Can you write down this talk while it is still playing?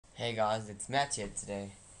Hey guys, it's Matt here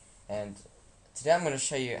today, and today I'm going to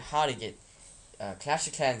show you how to get Clash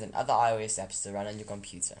of Clans and other iOS apps to run on your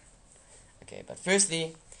computer. Okay, but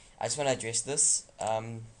firstly, I just want to address this.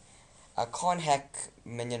 I can't hack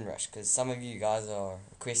Minion Rush because some of you guys are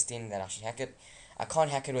requesting that I should hack it. I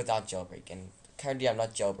can't hack it without jailbreak, and currently I'm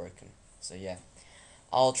not jailbroken. So yeah,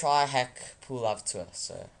 I'll try hack Pool Love Tour.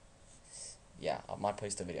 So yeah, I might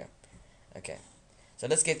post a video. Okay, so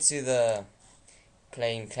let's get to the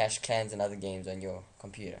playing Clash Clans and other games on your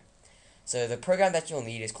computer. So the program that you'll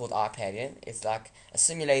need is called iPadian. It's like a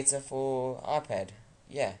simulator for iPad.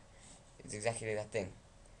 Yeah, it's exactly that thing.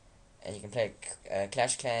 And you can play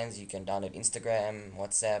Clash Clans. You can download Instagram,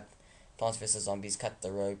 WhatsApp, Plants vs Zombies, Cut the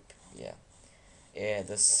Rope. Yeah.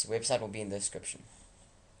 This website will be in the description.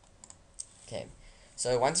 Okay.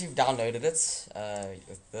 So once you've downloaded it,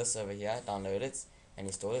 with this over here, download it and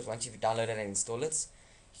install it. Once you've downloaded and installed it,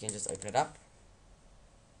 you can just open it up.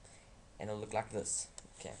 And it'll look like this.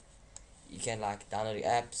 Okay, you can like download the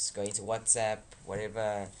apps, go into WhatsApp,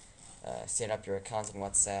 whatever, set up your account on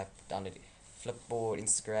WhatsApp, download Flipboard,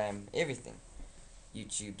 Instagram, everything,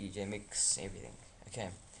 YouTube, DJ Mix, everything. Okay,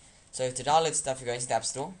 so to download stuff, you go into the App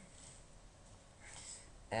Store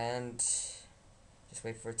and just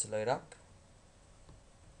wait for it to load up.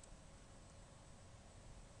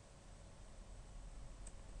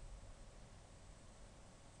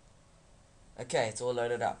 Okay, it's all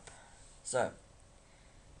loaded up. So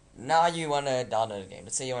now you want to download a game.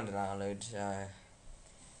 Let's say you want to download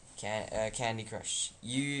Candy Crush.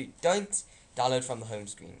 You don't download from the home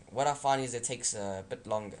screen. What I find is it takes a bit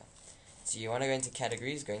longer. So you want to go into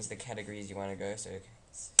categories. Go into the categories you want to go. So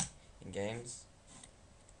it's in games,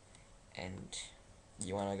 and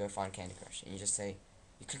you want to go find Candy Crush. And you just say,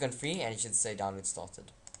 you click on free, and it should say download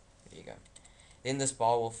started. There you go. Then this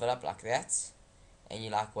bar will fill up like that, and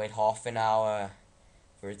you like wait half an hour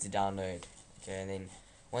for it to download. Okay, and then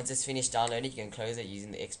once it's finished downloading, you can close it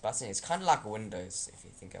using the X button. It's kind of like Windows if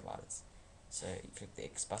you think about it. So you click the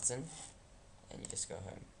X button and you just go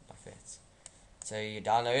home like that. So you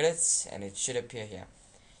download it and it should appear here.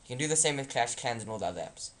 You can do the same with Clash Clans and all the other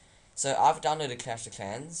apps. So I've downloaded Clash of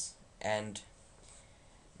Clans, and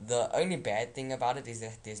the only bad thing about it is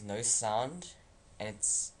that there's no sound, and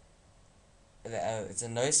it's a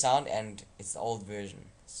no sound, and it's the old version.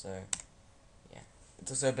 So yeah,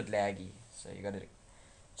 it's also a bit laggy. So you gotta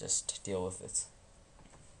just deal with it.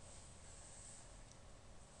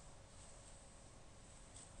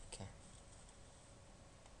 Okay.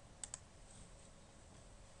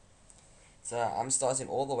 So I'm starting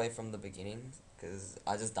all the way from the beginning because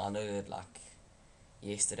I just downloaded it like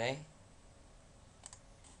yesterday.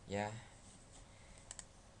 Yeah.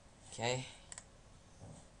 Okay.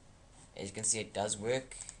 As you can see, it does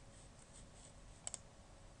work.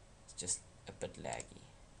 It's just a bit laggy.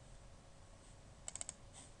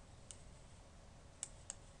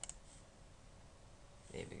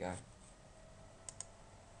 There we go.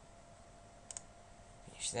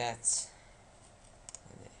 Finish that.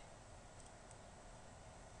 And there.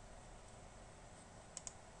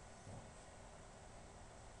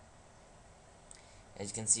 As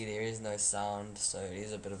you can see, there is no sound, so it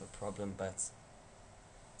is a bit of a problem, but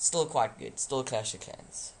still quite good. Still Clash of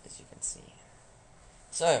Clans, as you can see.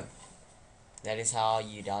 So that is how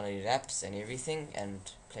you download apps and everything and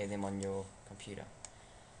play them on your computer.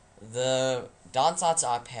 The downside to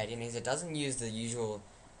iPadian is it doesn't use the usual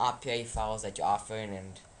RPA files that your iPhone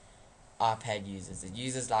and iPad uses. It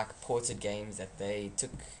uses like ported games that they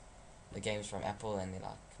took the games from Apple and they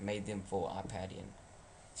like made them for iPadian,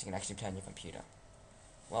 so you can actually play on your computer.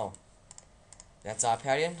 Well, that's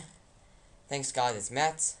iPadian. Thanks guys, it's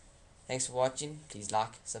Matt. Thanks for watching. Please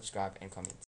like, subscribe and comment.